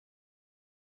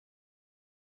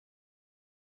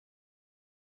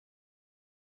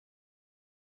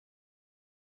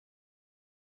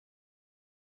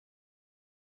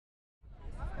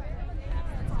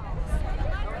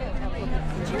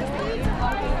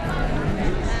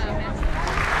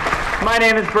My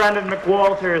name is Brendan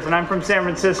McWalters, and I'm from San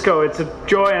Francisco. It's a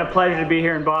joy and a pleasure to be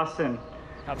here in Boston.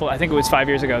 I think it was 5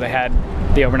 years ago they had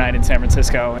the overnight in San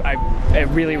Francisco. I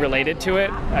really related to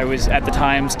it. I was at the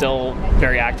time still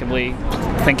very actively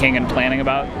thinking and planning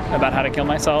about how to kill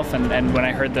myself, and when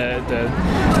I heard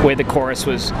the way the chorus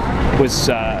was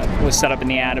set up in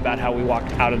the ad about how we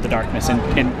walked out of the darkness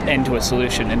into a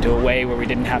solution, into a way where we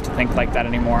didn't have to think like that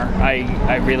anymore,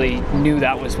 I really knew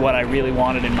that was what I really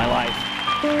wanted in my life.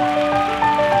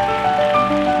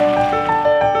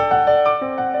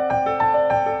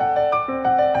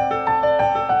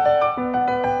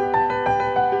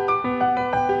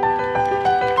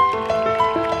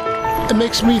 It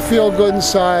makes me feel good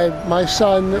inside. My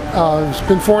son, it's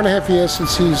been 4.5 years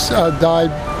since he's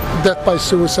died, death by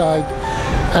suicide,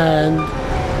 and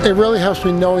it really helps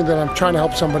me knowing that I'm trying to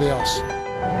help somebody else.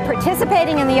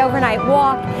 Participating in the overnight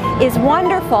walk is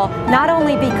wonderful, not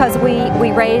only because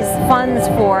we raise funds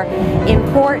for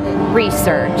important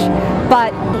research,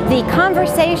 but the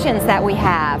conversations that we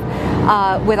have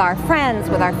with our friends,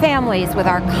 with our families, with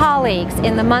our colleagues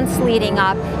in the months leading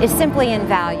up is simply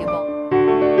invaluable.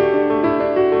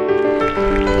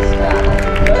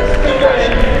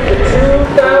 The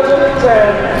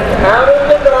 2010 Out of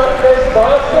the Darkness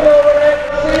Boston Overnight.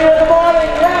 See you in the morning.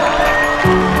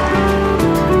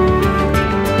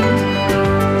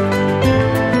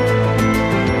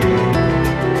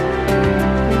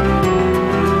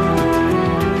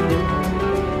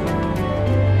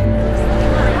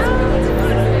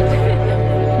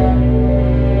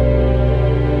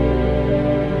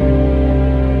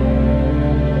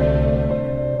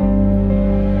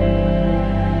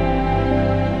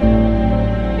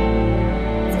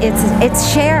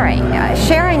 It's sharing.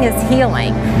 Sharing is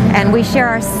healing, and we share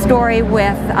our story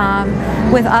with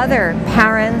other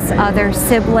parents, other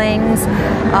siblings,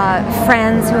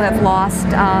 friends who have lost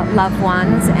loved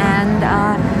ones, and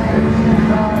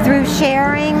through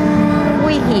sharing,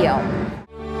 we heal.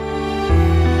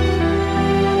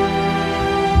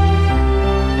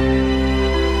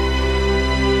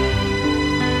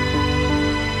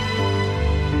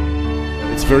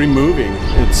 It's very moving.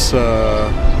 It's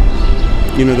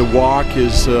you know, the walk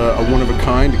is a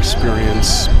one-of-a-kind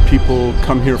experience. People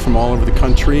come here from all over the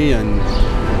country, and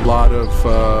a lot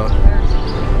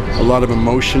of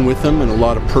emotion with them, and a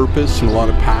lot of purpose, and a lot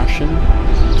of passion.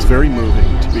 It's very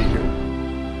moving to be here.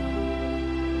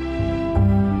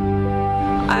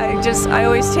 I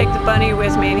always take the bunny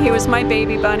with me, and he was my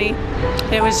baby bunny.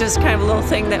 It was just kind of a little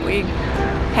thing that we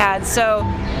had. So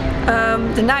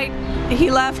the night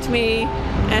he left me,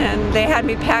 and they had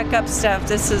me pack up stuff.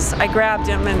 I grabbed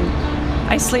him and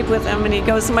I sleep with him, and he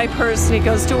goes in my purse, and he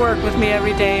goes to work with me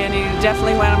every day, and he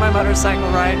definitely went on my motorcycle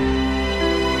ride.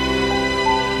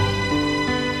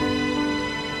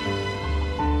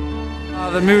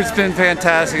 The mood's been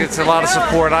fantastic. It's a lot of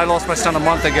support. I lost my son a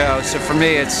month ago, so for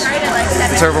me it's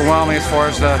overwhelming as far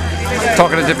as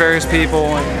talking to various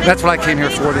people. And that's what I came here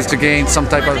for, is to gain some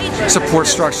type of support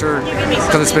structure,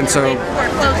 because it's been so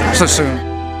soon.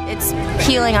 It's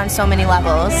healing on so many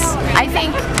levels. I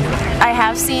think I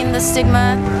have seen the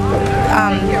stigma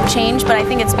change, but I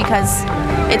think it's because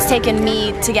it's taken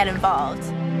me to get involved.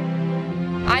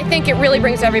 I think it really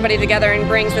brings everybody together and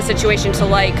brings the situation to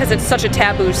light, because it's such a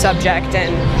taboo subject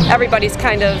and everybody's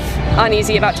kind of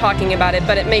uneasy about talking about it,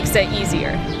 but it makes it easier.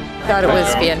 I thought it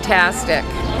was fantastic.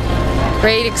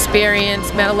 Great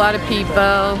experience, met a lot of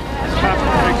people,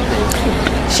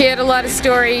 shared a lot of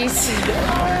stories.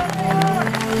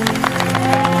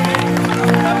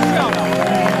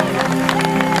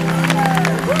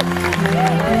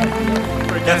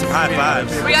 Got some high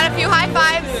fives. We got a few high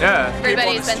fives. Yeah.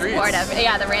 Everybody's been supportive.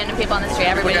 Yeah, the random people on the street.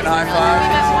 Everybody's been high fives.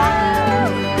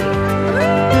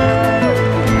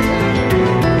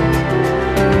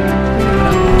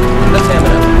 Let's ham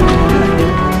it up.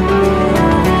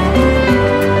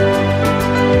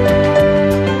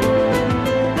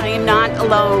 I am not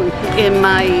alone in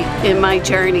my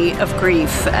journey of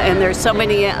grief, and there's so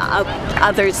many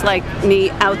others like me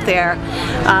out there.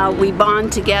 We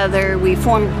bond together, we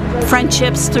form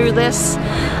friendships through this,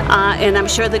 and I'm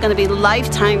sure they're going to be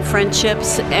lifetime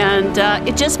friendships, and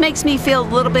it just makes me feel a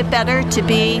little bit better to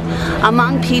be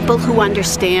among people who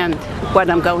understand what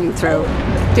I'm going through.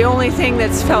 The only thing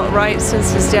that's felt right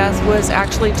since his death was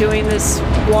actually doing this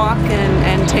walk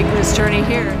and taking this journey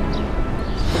here.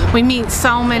 we meet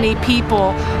so many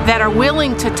people that are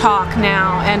willing to talk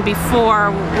now, and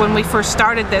before, when we first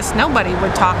started this, nobody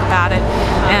would talk about it,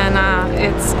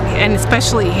 and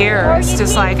especially here, it's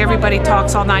just like everybody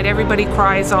talks all night, everybody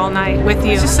cries all night with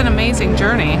you. It's just an amazing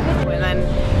journey. And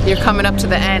then you're coming up to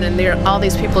the end, and there are all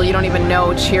these people you don't even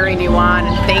know cheering you on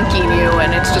and thanking you,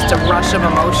 and it's just a rush of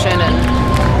emotion,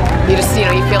 and you just, you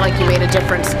know, you feel like you made a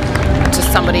difference to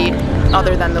somebody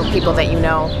other than the people that you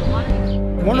know.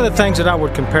 One of the things that I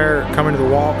would compare coming to the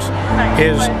walks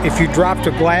is if you dropped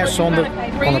a glass on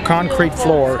the concrete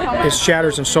floor, it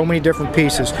shatters in so many different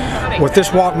pieces. What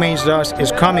this walk means to us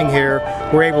is coming here,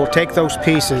 we're able to take those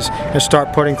pieces and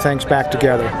start putting things back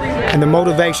together. And the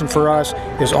motivation for us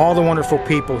is all the wonderful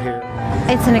people here.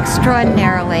 It's an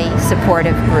extraordinarily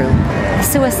supportive group.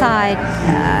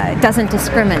 Suicide doesn't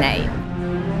discriminate.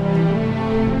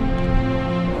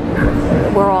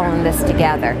 We're all in this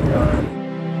together.